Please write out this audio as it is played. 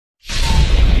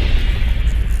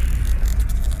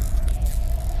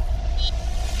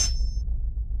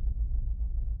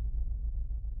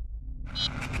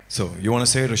So, you want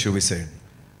to say it or should we say it?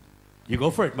 You go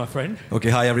for it, my friend.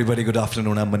 Okay, hi everybody, good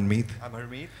afternoon, I'm Manmeet. I'm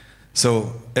Harmeet.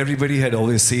 So, everybody had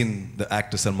always seen the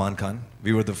actor Salman Khan.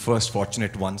 We were the first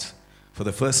fortunate ones, for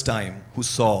the first time, who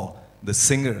saw the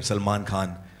singer Salman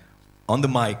Khan on the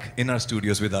mic in our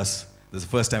studios with us. This is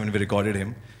the first time when we recorded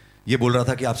him. ये बोल रहा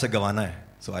था कि आपसे गवाना है.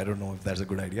 So I don't know if that's a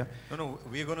good idea. No,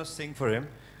 we're going to sing for him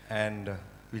and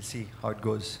we'll see how it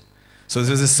goes. So this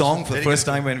is a song for the first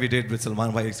time when we did with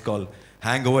Salman Bhai. It's called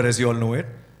Hangover, as you all know it.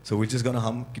 So we're just going to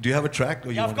hum. Do you have a track?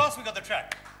 Or Yeah, of course we got the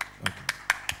track. Okay.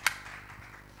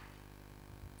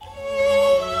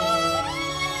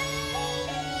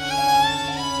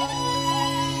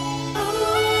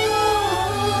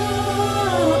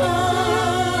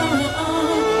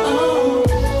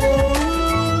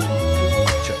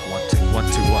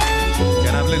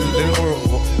 Little more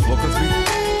vocals, please.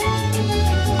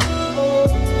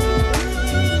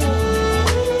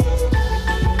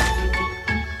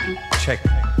 Check.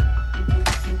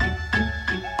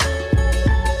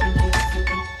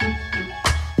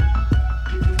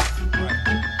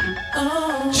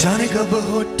 जाने कब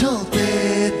होठों पे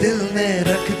दिल ने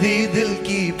रख दी दिल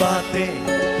की बातें,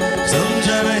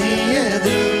 समझा नहीं ये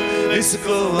दिल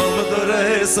इसको हम तो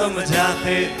रहे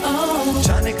समझाते।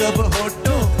 जाने कब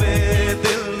होठों पे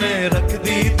दिल ने रख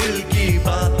दी दिल की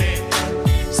बातें,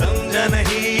 समझा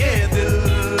नहीं ये दिल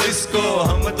इसको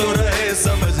हम तो रहे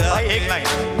समझाते।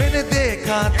 मैंने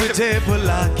देखा तुझे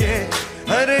बुला के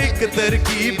हर एक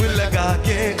तरकीब लगा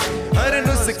के, हर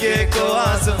नुस्खे को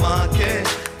आजमा के,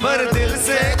 पर दिल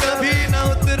से कभी न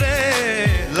उतरे।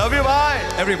 Love you, bye.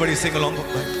 Everybody sing along.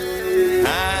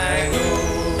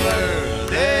 Hangover,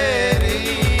 तेरी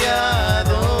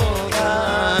यादों का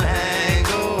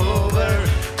hangover,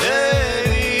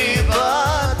 तेरी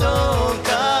बातों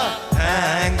का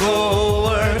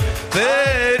hangover,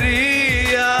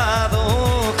 तेरी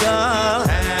यादों का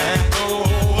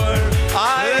hangover,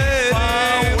 तेरी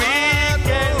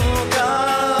बातों का।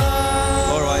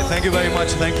 All right, thank you very much.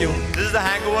 Thank you. This is the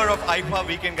hangover of Iifa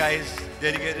weekend, guys.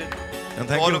 Dedicated And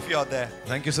to all of you out there.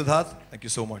 Thank you, Siddharth. Thank you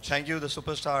so much. Thank you, the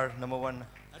superstar, #1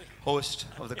 host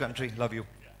of the country. Love you.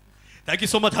 Thank you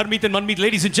so much, Harmeet and Manmeet.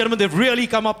 Ladies and gentlemen, they've really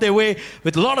come up their way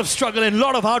with a lot of struggle and a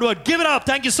lot of hard work. Give it up.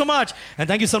 Thank you so much. And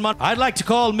thank you, Salman. I'd like to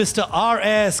call Mr.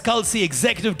 R.S. Kalsi,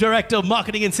 Executive Director,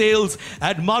 Marketing and Sales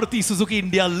at Maruti Suzuki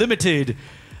India Limited.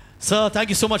 Sir, thank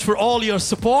you so much for all your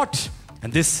support.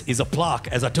 And this is a plaque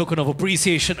as a token of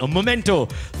appreciation, a memento.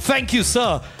 Thank you,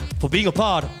 sir, for being a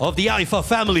part of the Iifa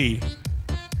family.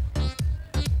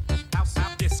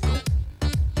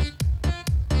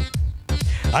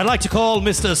 I'd like to call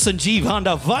Mr. Sanjeev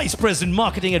Handa, Vice President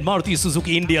Marketing at Maruti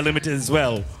Suzuki India Limited as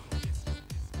well.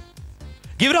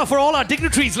 Give it up for all our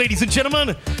dignitaries, ladies and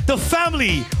gentlemen, the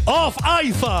family of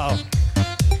Iifa.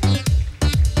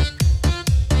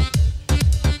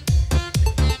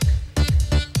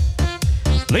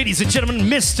 Ladies and gentlemen,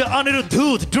 Mr.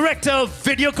 Anirudh, Director of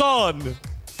Videocon.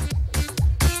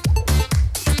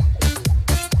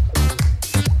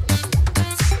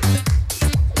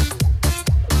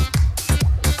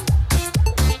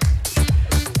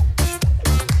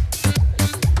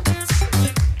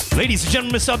 Ladies and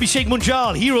gentlemen, Mr. Abhishek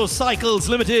Munjal, Hero Cycles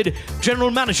Limited,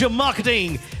 General Manager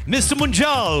Marketing, Mr.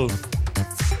 Munjal.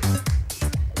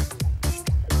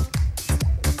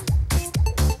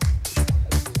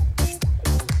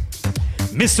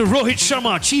 Mr. Rohit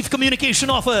Sharma, Chief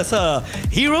Communication Officer,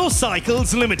 Hero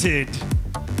Cycles Limited.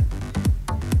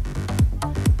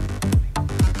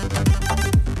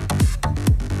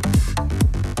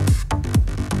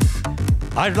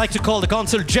 I'd like to call the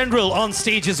Consul General on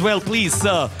stage as well, please,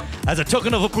 sir. As a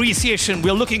token of appreciation,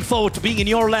 we're looking forward to being in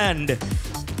your land.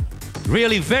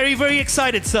 Really very, very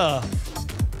excited, sir.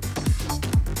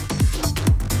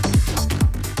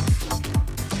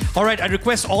 All right, I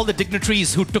request all the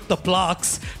dignitaries who took the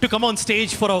plaques to come on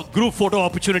stage for a group photo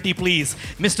opportunity, please.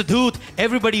 Mr. Dhoot,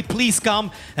 everybody please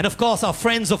come. And of course, our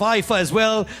friends of Iifa as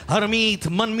well. Harmeet,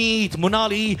 Manmeet,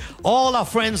 Munali, all our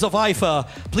friends of Iifa,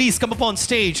 please come up on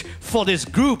stage for this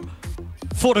group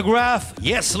photograph.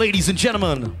 Yes, ladies and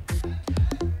gentlemen.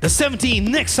 The 17th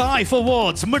Next Iifa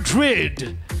Awards,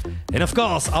 Madrid. And of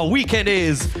course, our weekend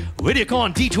is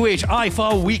Videocon D2H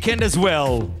Iifa weekend as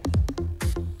well.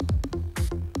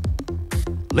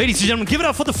 Ladies and gentlemen, give it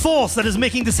up for the force that is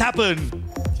making this happen.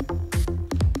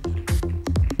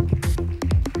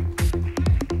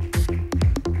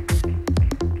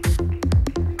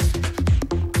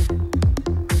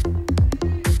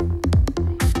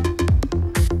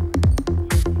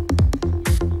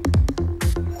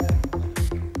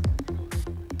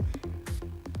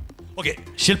 Okay,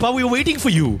 Shilpa, we are waiting for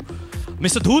you.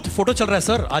 Mr. Dhoot, photo chal raha hai,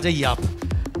 sir. आ जाइए आप.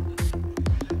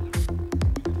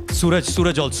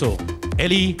 Suraj also.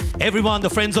 Ellie, everyone, the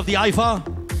friends of the Iifa.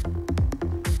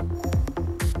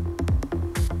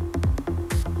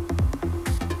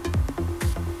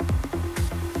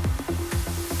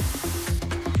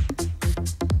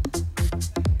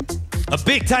 A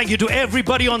big thank you to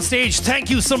everybody on stage.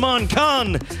 Thank you, Salman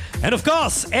Khan. And of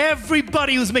course,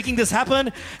 everybody who's making this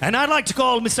happen. And I'd like to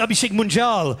call Mr. Abhishek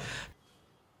Munjal